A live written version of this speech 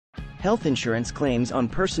Health insurance claims on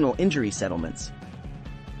personal injury settlements.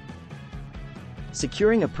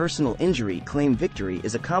 Securing a personal injury claim victory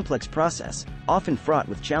is a complex process, often fraught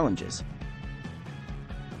with challenges.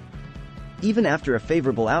 Even after a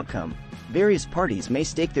favorable outcome, various parties may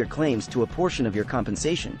stake their claims to a portion of your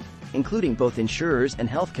compensation, including both insurers and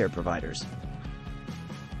healthcare providers.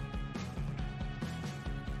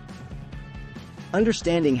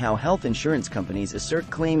 Understanding how health insurance companies assert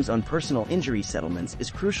claims on personal injury settlements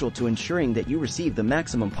is crucial to ensuring that you receive the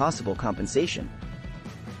maximum possible compensation.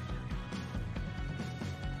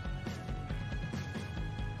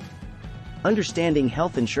 Understanding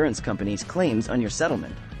health insurance companies' claims on your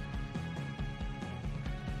settlement.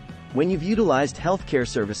 When you've utilized healthcare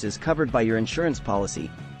services covered by your insurance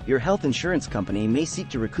policy, your health insurance company may seek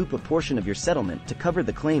to recoup a portion of your settlement to cover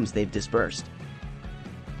the claims they've disbursed.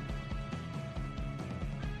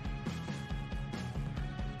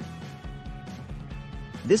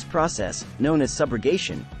 This process, known as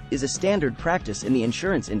subrogation, is a standard practice in the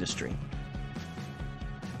insurance industry.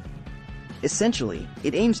 Essentially,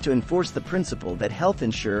 it aims to enforce the principle that health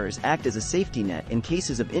insurers act as a safety net in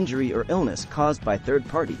cases of injury or illness caused by third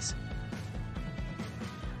parties.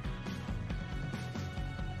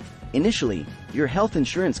 Initially, your health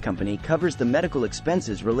insurance company covers the medical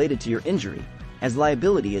expenses related to your injury, as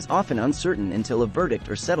liability is often uncertain until a verdict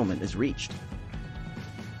or settlement is reached.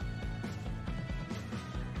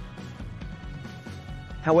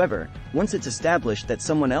 However, once it's established that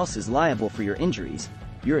someone else is liable for your injuries,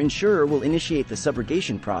 your insurer will initiate the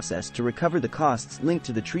subrogation process to recover the costs linked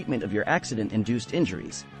to the treatment of your accident-induced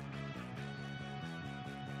injuries.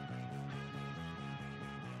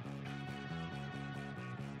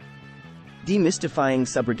 Demystifying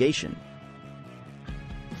subrogation.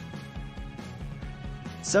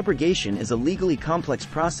 Subrogation is a legally complex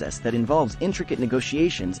process that involves intricate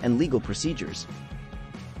negotiations and legal procedures.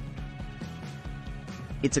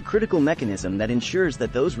 It's a critical mechanism that ensures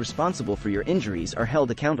that those responsible for your injuries are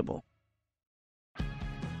held accountable.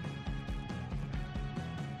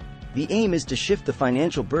 The aim is to shift the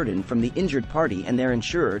financial burden from the injured party and their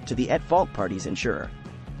insurer to the at-fault party's insurer.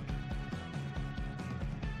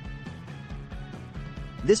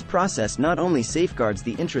 This process not only safeguards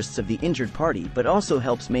the interests of the injured party but also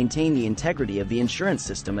helps maintain the integrity of the insurance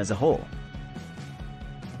system as a whole.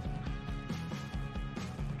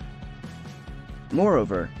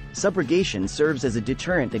 Moreover, subrogation serves as a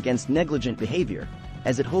deterrent against negligent behavior,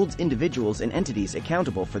 as it holds individuals and entities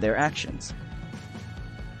accountable for their actions.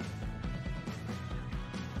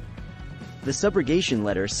 The subrogation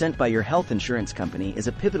letter sent by your health insurance company is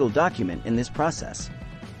a pivotal document in this process.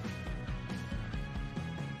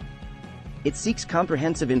 It seeks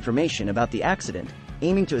comprehensive information about the accident,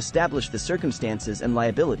 aiming to establish the circumstances and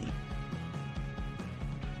liability.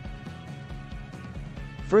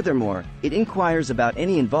 Furthermore, it inquires about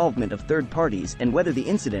any involvement of third parties and whether the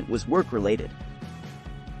incident was work-related.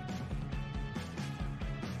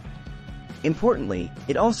 Importantly,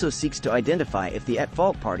 it also seeks to identify if the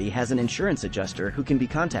at-fault party has an insurance adjuster who can be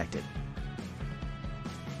contacted.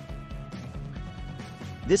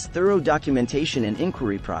 This thorough documentation and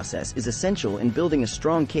inquiry process is essential in building a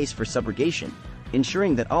strong case for subrogation,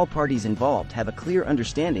 ensuring that all parties involved have a clear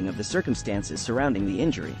understanding of the circumstances surrounding the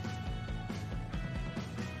injury.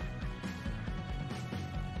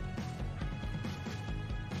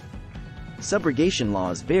 Subrogation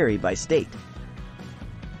laws vary by state.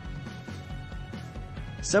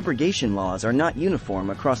 Subrogation laws are not uniform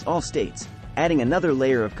across all states, adding another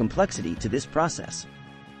layer of complexity to this process.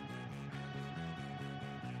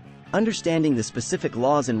 Understanding the specific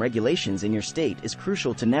laws and regulations in your state is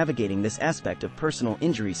crucial to navigating this aspect of personal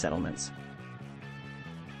injury settlements.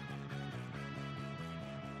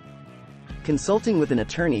 Consulting with an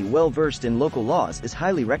attorney well-versed in local laws is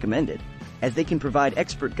highly recommended, as they can provide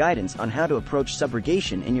expert guidance on how to approach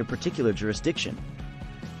subrogation in your particular jurisdiction.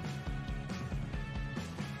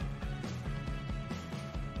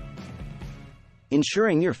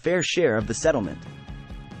 Ensuring your fair share of the settlement.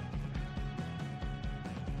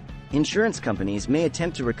 Insurance companies may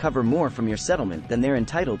attempt to recover more from your settlement than they're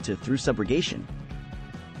entitled to through subrogation.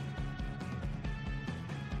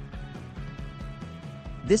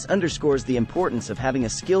 This underscores the importance of having a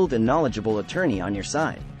skilled and knowledgeable attorney on your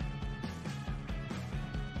side.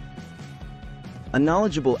 A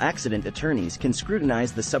knowledgeable accident attorneys can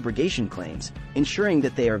scrutinize the subrogation claims, ensuring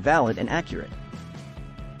that they are valid and accurate.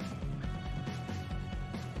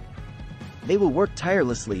 They will work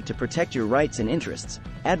tirelessly to protect your rights and interests,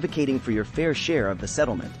 advocating for your fair share of the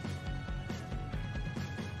settlement.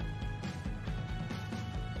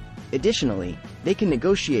 Additionally, they can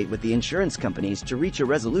negotiate with the insurance companies to reach a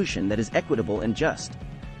resolution that is equitable and just.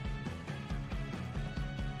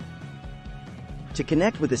 To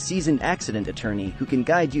connect with a seasoned accident attorney who can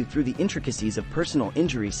guide you through the intricacies of personal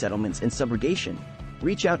injury settlements and subrogation,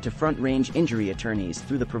 reach out to Front Range Injury Attorneys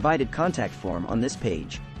through the provided contact form on this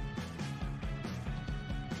page.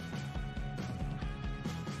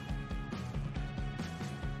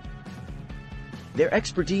 Their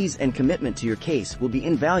expertise and commitment to your case will be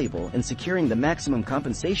invaluable in securing the maximum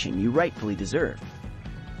compensation you rightfully deserve.